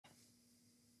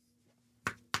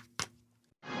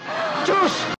Hey,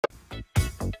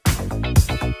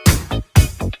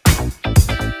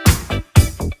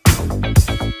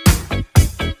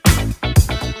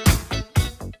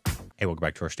 welcome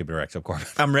back to our Stupid Rex. Of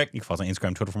course, I'm Rick. You can follow us on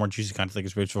Instagram, Twitter for more juicy content.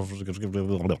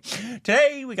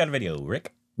 Today, we got a video,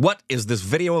 Rick. What is this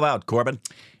video about, Corbin?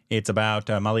 It's about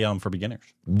Malayalam for beginners.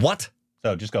 What?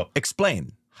 So just go.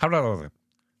 Explain. And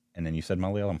then you said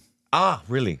Malayalam. Ah,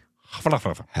 really?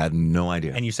 Had no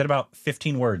idea. And you said about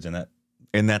 15 words in that.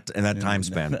 In that time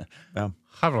span. Yeah.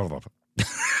 I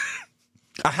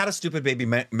had a stupid baby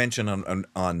mention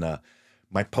on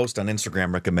my post on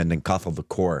Instagram recommending Kathal the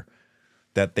Core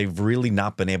that they've really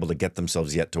not been able to get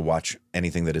themselves yet to watch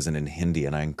anything that isn't in Hindi,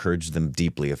 and I encourage them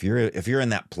deeply. If you're in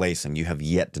that place and you have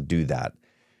yet to do that,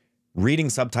 reading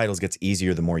subtitles gets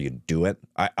easier the more you do it.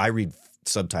 I read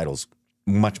subtitles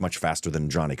much faster than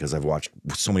Johnny because I've watched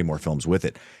so many more films with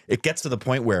it. It gets to the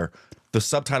point where the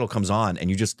subtitle comes on and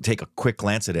you just take a quick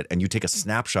glance at it and you take a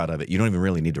snapshot of it. You don't even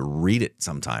really need to read it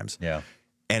sometimes. Yeah.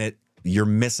 And you're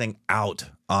missing out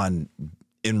on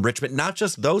enrichment, not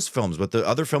just those films, but the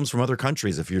other films from other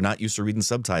countries. If you're not used to reading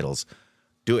subtitles,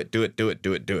 do it.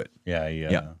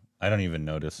 Yeah. I don't even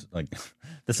notice, like,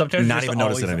 the subtitles not just even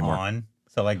notice it always anymore. on.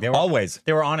 So like they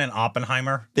were on in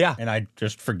Oppenheimer. Yeah. And I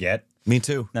just forget. Me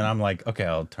too. And I'm like, okay,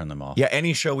 I'll turn them off. Yeah,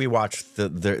 any show we watch,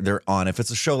 they're on. If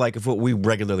it's a show like, if we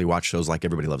regularly watch shows like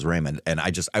Everybody Loves Raymond, and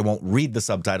I won't read the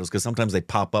subtitles because sometimes they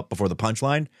pop up before the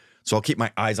punchline. So I'll keep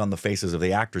my eyes on the faces of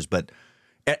the actors. But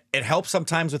it helps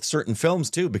sometimes with certain films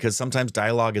too, because sometimes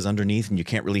dialogue is underneath and you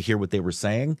can't really hear what they were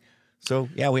saying. So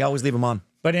yeah, we always leave them on.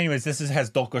 But anyways, this has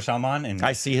DQSalmaan, and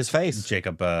I see his face.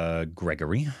 Jacob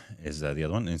Gregory is the other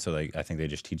one, and so I think they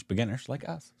just teach beginners like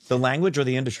us. The language or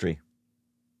the industry?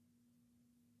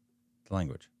 The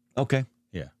language. Okay.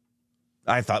 Yeah.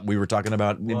 I thought we were talking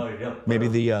about maybe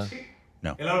the...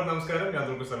 No. Hello, namaskaram.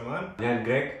 I'm DQSalmaan. I'm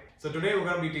Greg. So today we're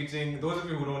going to be teaching those of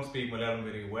you who don't speak Malayalam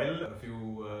very well a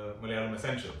few Malayalam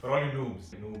essentials for all you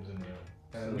noobs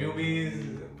and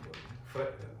newbies.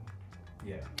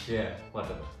 Yeah,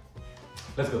 whatever.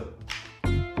 Let's go.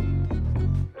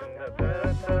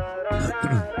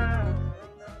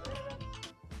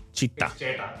 Cheetah. It's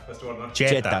Cheta, first of all, not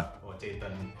Cheta. or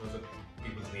Chetan. Those are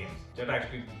people's names. Cheta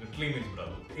actually literally means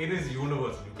brother. It is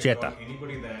universal. You can Cheta. call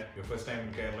anybody that your first time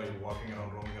in Kerala, you're walking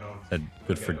around, roaming around. Is that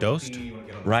good for dosed?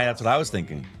 Right, that's what I was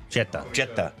thinking. Cheta.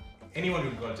 Cheta. Anyone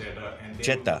will call Cheta, and they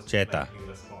Cheta. will Cheta.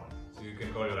 respond. So you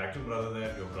can call your actual brother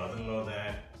that, your brother-in-law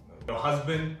that, your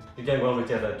husband. You can call me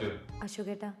Cheta too.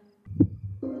 Ashogeta.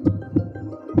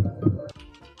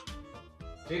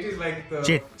 Cheti is like the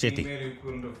Cheti. female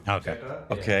equivalent of Okay. Cheta.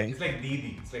 Okay. It's like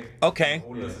Didi. It's like Okay.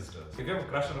 older sister. So if you have a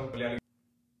crush on a Malayali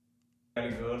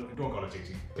girl, don't call her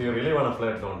Chechi. If you really want to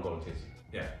flirt, don't call Chechi.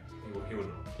 Yeah, he would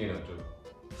know. You know too.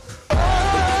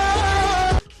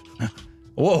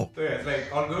 Whoa. So yeah, it's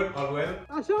like all good, all well.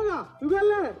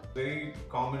 Very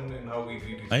common in how we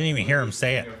greet each other. I didn't even hear him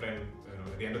say it. Your friend,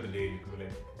 at the end of the day, you could be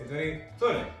like, it's very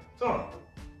so.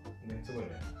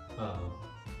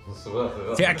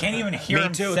 See, I can't even hear Me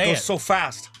him too, it say goes it. so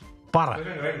fast. Para. When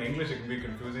you write in English, it can be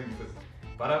confusing because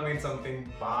para means something,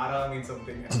 para means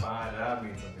something, and para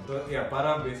means something. So yeah,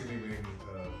 para basically means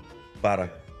Para.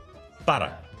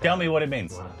 Para. Tell me what it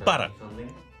means. Para.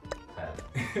 Something?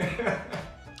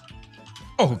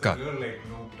 Oh, God. You're like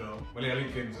looped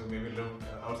Malayali kids who maybe live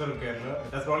outside of Kerala.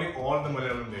 That's probably all the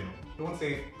Malayalam they know. Don't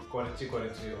say korachi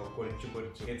korachi or korichu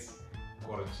korichu. It's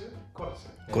korachi korachi.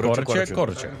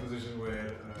 Korachi. I'm in a position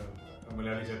where a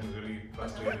Malayali chat is really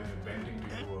frustrated and venting to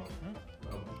you or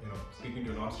speaking to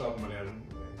you non-stop Malayalam.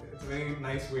 It's a very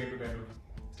nice way to kind of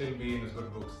still be in his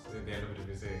good books. At the end of it, if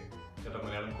you say, Cheta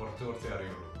Malayalam korachi korachi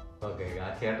ariyullu. Okay,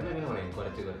 I can't even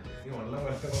korachi.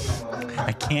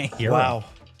 I can't hear Wow.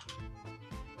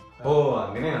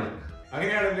 Oh, again.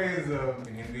 Again, is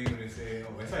in Hindi when you say,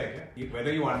 oh, waisa hai kya?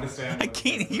 Whether you understand. I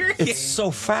can't hear it. It's so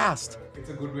fast. It's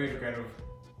a good way to kind of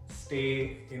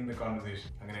stay in the conversation.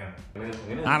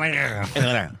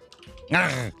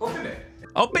 Open it.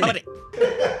 Open it.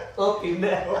 Oh, in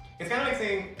there. It's kind of like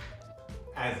saying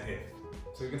as if.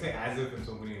 So you can say as if in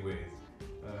so many ways.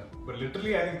 But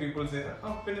literally, I think people say,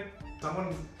 open it.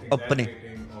 Someone's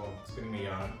exaggerating or spinning a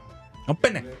yarn.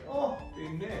 Open it. Like, oh,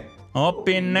 in there.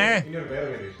 Open it. In your bear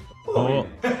variation. Oh.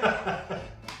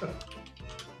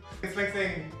 It's like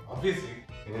saying, obviously.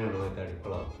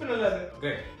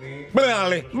 Great.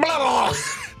 Pinalale.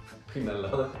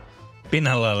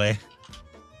 Pinalale.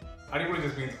 Adipoli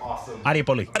just means awesome.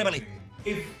 Adipoli.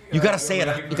 If You gotta say it.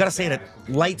 You gotta say it at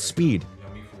light speed.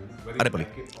 Yummy food. Adipoli.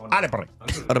 Adipoli.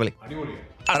 Adipoli. Adipoli.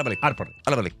 Adipoli. Adipoli.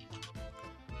 Adipoli.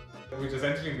 Which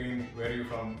essentially means where are you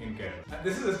from in Kerala.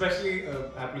 This is especially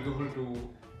applicable to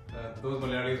those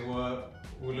Malayalis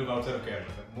who live outside of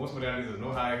Kerala. Most Malayalis, there's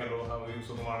no hi, hello, how are you,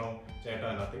 Sugamano,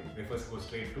 Cheta, nothing. They first go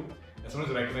straight to. As soon as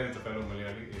you recognize it's a fellow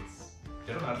Malayali, it's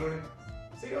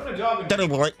say you're on a job and your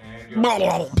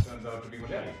turns out to be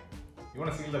Malayali. You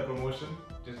want to seal the promotion?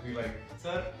 Just be like,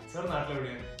 sir,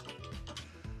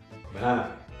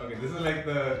 Banana. okay, this is like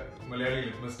the Malayali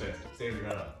litmus test. Say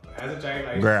Rara. As a child,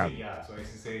 I used to say yeah. So I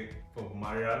used to say for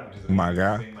Mara, which is a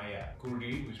Mara. say Maya.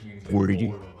 Kurdi, which means like Kurdi.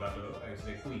 cold or gutter. I used to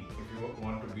say Kui. If you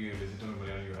want to be a legitimate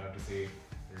Malayali, you have to say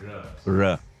Ra.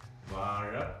 Ra.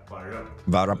 Vara, Vara.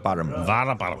 Varaparam.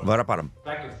 Varaparam.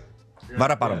 Practice.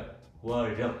 Varaparam.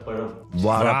 Varaparam.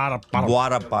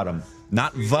 Varaparam.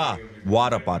 Not va.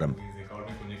 Varaparam. They call me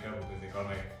Kunyaka because they call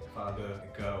my father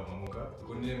Ika or Mamuka.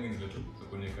 Kunya means little, so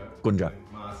Kunyaka. Kunja. And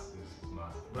Mas is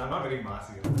Mas. But I'm not very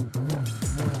massy.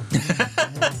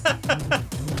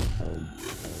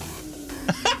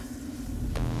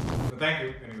 So thank you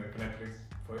anyway, Netflix,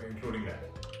 for including that.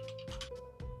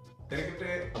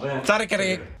 Tarakere.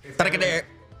 Tarakere.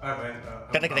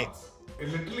 It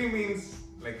literally means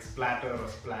like splatter or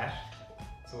splash.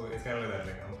 So it's kind of like that.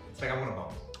 Like it's like I'm gonna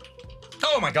bounce.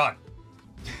 Oh my god.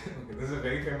 Okay, this is a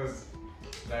very famous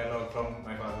dialogue from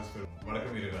my father's film.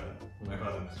 Vadakam Virugada. My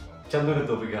father missed one. Chandana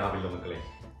Topika Avila Makale.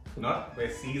 Not by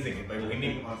seizing it, by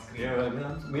winning on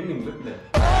screen. Meaning, look there.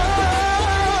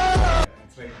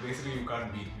 It's like basically you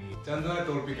can't beat me. Chandana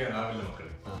Tolpika and Avila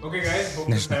Makkale. Okay guys, hope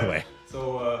There's this no helped. way. So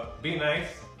be nice,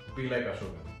 be like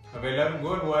Ashokan. Well,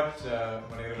 go and watch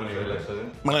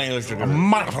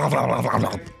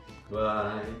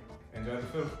Bye. Enjoy the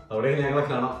film. അവിടെ ഞങ്ങളെ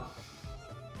കാണാം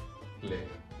അല്ലേ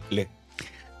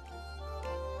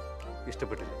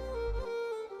ഇഷ്ടപ്പെട്ടില്ലേ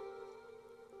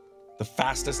The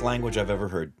fastest language I've ever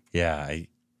heard. Yeah,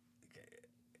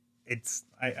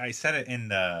 I said it in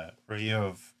the review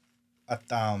of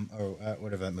or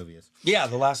whatever that movie is. Yeah,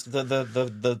 the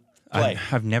play.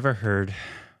 I've never heard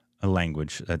a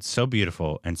language that's so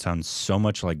beautiful and sounds so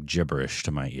much like gibberish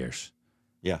to my ears.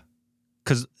 Yeah.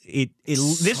 Because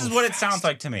this is what it sounds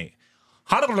like to me.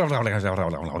 But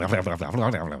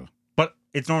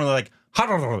it's normally like,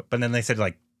 but then they said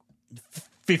like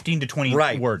 15 to 20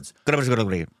 words. And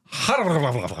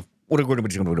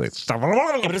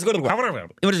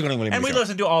we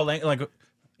listen to all like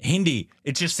Hindi.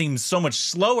 It just seems so much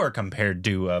slower compared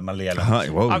to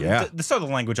Malayalam. Yeah. The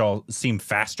southern language all seem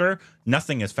faster.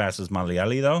 Nothing as fast as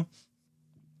Malayali though.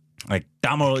 Like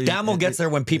Tamil gets there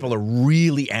when people are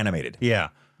really animated. Yeah.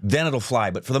 Then it'll fly.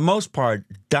 But for the most part,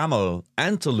 Tamil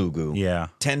and Telugu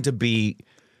tend to be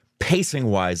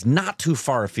pacing-wise not too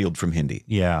far afield from Hindi.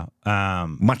 Yeah.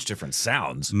 Much different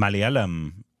sounds.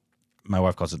 Malayalam, my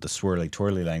wife calls it the swirly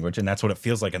twirly language, and that's what it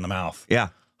feels like in the mouth. Yeah.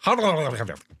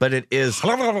 But it is,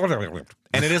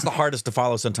 and it is the hardest to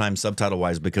follow sometimes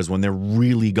subtitle-wise because when they're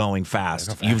really going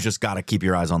fast, you've just got to keep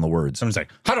your eyes on the words. Someone's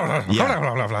like,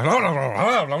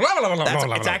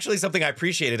 it's actually something I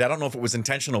appreciated. I don't know if it was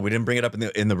intentional. We didn't bring it up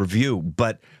in the review,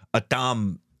 but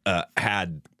Atam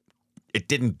it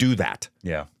didn't do that.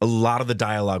 Yeah. A lot of the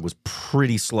dialogue was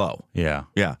pretty slow. Yeah.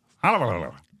 Yeah.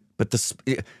 But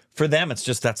for them, it's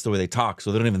just that's the way they talk,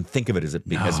 so they don't even think of it as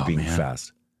being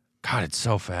fast. God, it's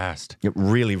so fast. It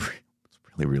really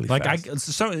like fast.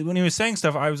 So when he was saying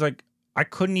stuff, I was like, I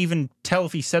couldn't even tell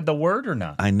if he said the word or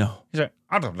not. I know. He's like,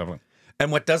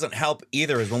 and what doesn't help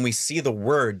either is when we see the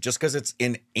word, just because it's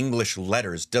in English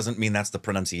letters doesn't mean that's the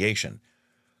pronunciation.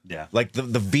 Yeah. Like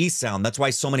the V sound. That's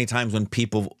why so many times when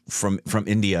people from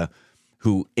India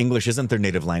who English isn't their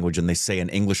native language and they say an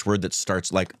English word that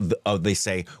starts like, they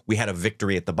say, we had a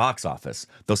victory at the box office.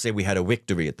 They'll say we had a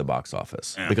victory at the box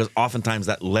office. Yeah. Because oftentimes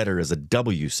that letter is a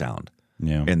W sound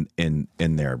in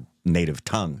their native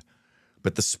tongue.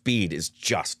 But the speed is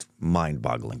just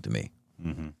mind-boggling to me.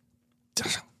 Mm-hmm.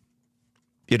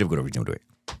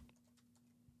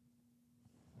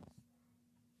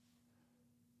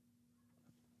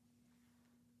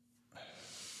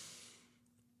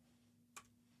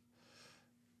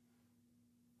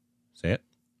 Say it.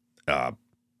 I'm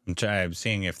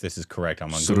seeing if this is correct.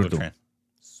 I'm on Google Translate.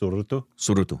 Surutu.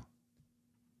 Surutu.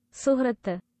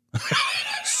 Suhrata.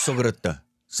 Sugrata.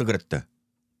 Sugrata.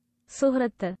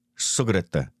 Suhrata.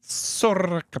 Sugrata.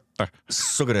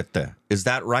 Sugrata. Is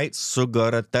that right?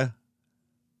 Sugrata.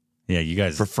 Yeah, you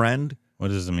guys. For friend? What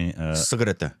does it mean?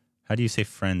 Sugrata. How do you say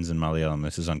friends in Malayalam?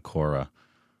 This is on Quora.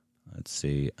 Let's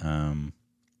see.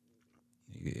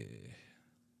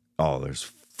 Oh, there's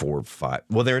 4 or 5.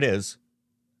 Well, there it is.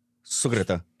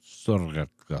 Sugrata.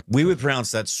 We would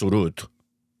pronounce that surut.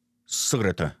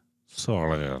 Sugrata.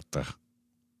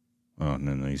 Oh,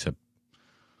 no, you said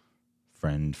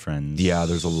friends. Yeah,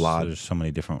 there's a lot. There's so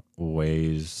many different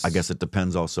ways. I guess it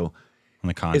depends also. On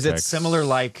the context. Is it similar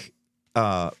like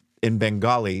in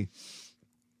Bengali,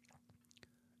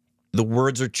 the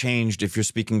words are changed if you're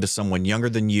speaking to someone younger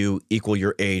than you, equal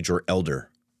your age, or elder?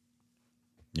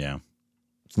 Yeah.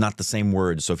 It's not the same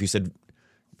word. So if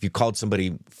you called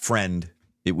somebody friend,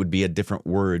 it would be a different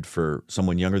word for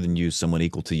someone younger than you, someone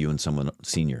equal to you, and someone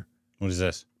senior. What is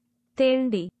this?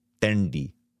 Tendi.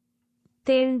 Tendi.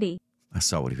 Tendi. I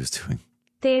saw what he was doing.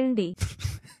 Tendi.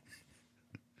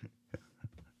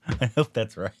 I hope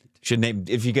that's right. Should name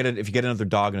if you get another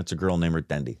dog and it's a girl, name her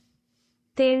Tendi.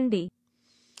 Tendi.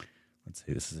 Let's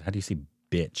see. This is how do you say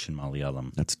bitch in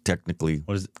Malayalam? That's technically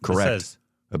What is it? correct. It says,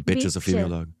 A bitch is a female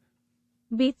Bitch. dog.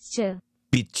 Bitch.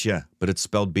 Bitcha, but it's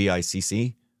spelled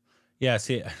B-I-C-C. yeah,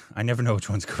 see, I never know which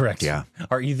one's correct. Yeah.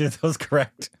 Are either of those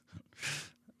correct?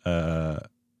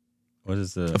 What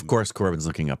is the Of course, Corbin's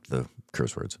looking up the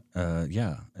curse words.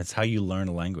 yeah, it's how you learn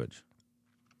a language.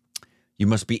 You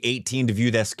must be 18 to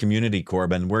view this community,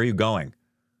 Corbin. Where are you going?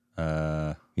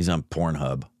 He's on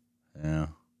Pornhub. Yeah.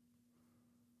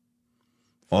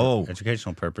 Oh,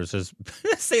 Educational purposes.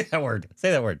 Say that word.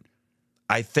 Say that word.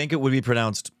 I think it would be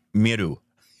pronounced miru.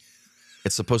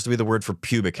 It's supposed to be the word for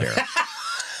pubic hair.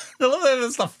 I love that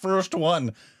it's the first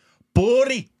one.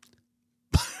 Bori.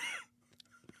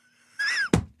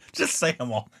 Just say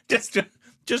them all. Just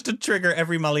to trigger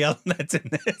every Malayalam that's in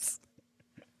this.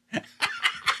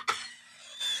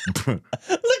 Look.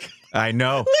 I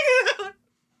know. Look at that.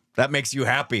 That makes you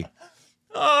happy.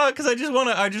 Oh, because I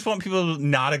just want people to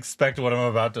not expect what I'm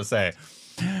about to say.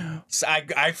 So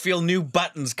I feel new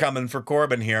buttons coming for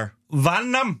Corbin here.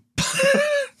 Vanam.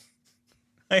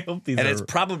 I hope these And are... it's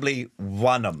probably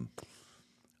Wanum.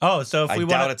 Oh, so if I we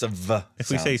doubt want it's a V. if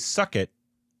we sound. say suck it.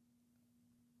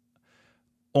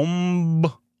 Om.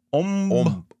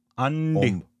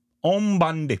 Andi.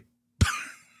 Ombandi.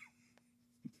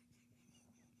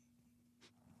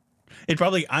 It's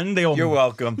probably ande. You're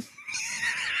welcome.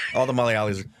 All the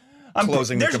Malayalis are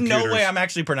closing their There's computers. no way I'm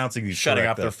actually pronouncing these shutting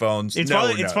correct, off their though. phones. It's No,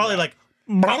 probably no.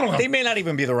 like They may not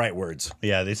even be the right words.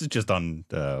 yeah, this is just on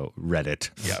Reddit.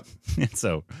 Yeah.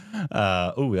 So,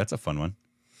 oh, that's a fun one.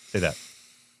 Say that.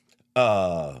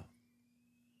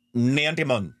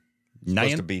 Nantimon.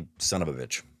 Supposed to Nyan. be son of a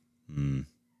bitch.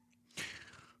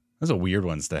 Those are weird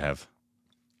ones to have.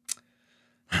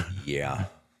 Yeah.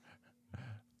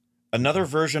 Another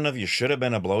version of you should have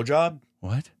been a blowjob?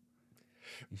 What?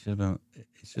 You should have been.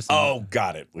 It's just. Oh,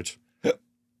 got it. Which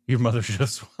Your mother should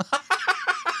have.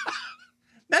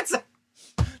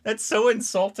 That's so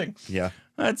insulting. yeah.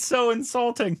 That's so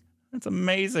insulting. That's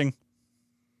amazing.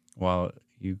 While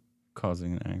you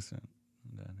causing an accident.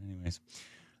 Anyways.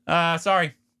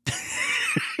 Sorry.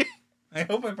 I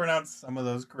hope I pronounced some of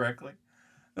those correctly.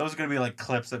 Those are going to be like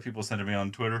clips that people send to me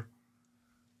on Twitter.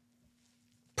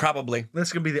 Probably. This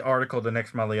is going to be the article the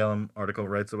next Malayalam article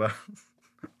writes about.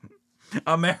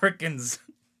 Americans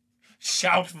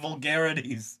shout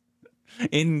vulgarities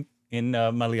in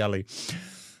Malayali.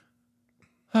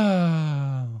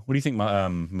 What do you think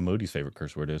Mahmoodi's favorite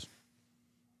curse word is?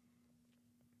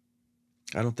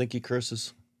 I don't think he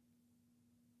curses.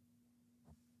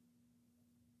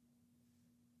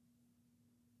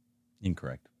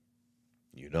 Incorrect.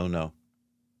 You don't know.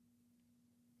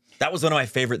 That was one of my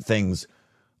favorite things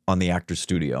on the Actors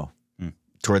Studio.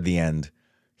 Toward the end,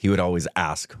 he would always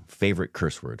ask, favorite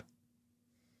curse word?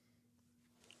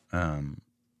 In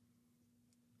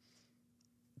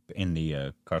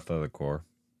the Kartha of the Core,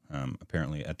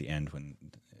 apparently at the end when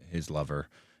his lover...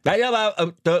 There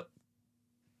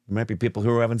might be people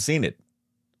who haven't seen it.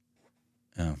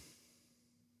 Oh.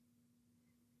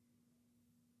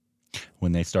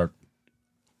 When they start...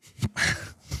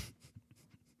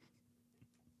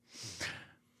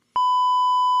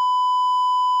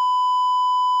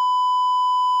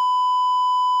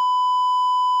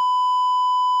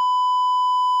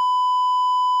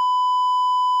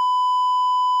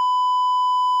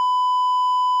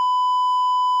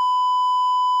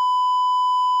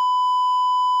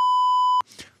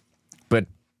 But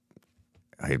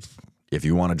if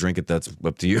you want to drink it, that's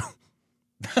up to you.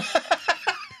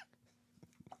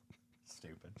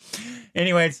 Stupid.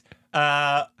 Anyways,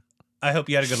 I hope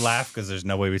you had a good laugh because there's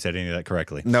no way we said any of that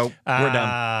correctly. Nope, we're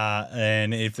done.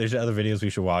 And if there's other videos we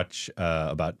should watch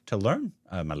about to learn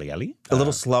Malayali, A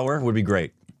little slower would be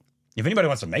great. if anybody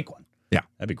wants to make one, Yeah.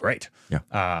 that'd be great. Yeah.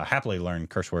 Happily learn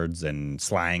curse words and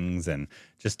slangs and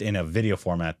just in a video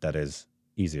format that is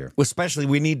easier. Especially,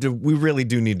 we really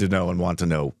do need to know and want to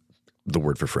know the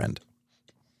word for friend.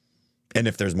 And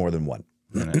if there's more than one.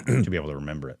 And to be able to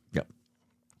remember it. Yep.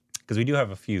 Because we do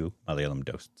have a few Malayalam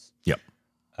dosts. Yep.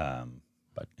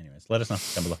 But anyways, let us know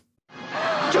down below.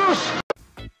 Just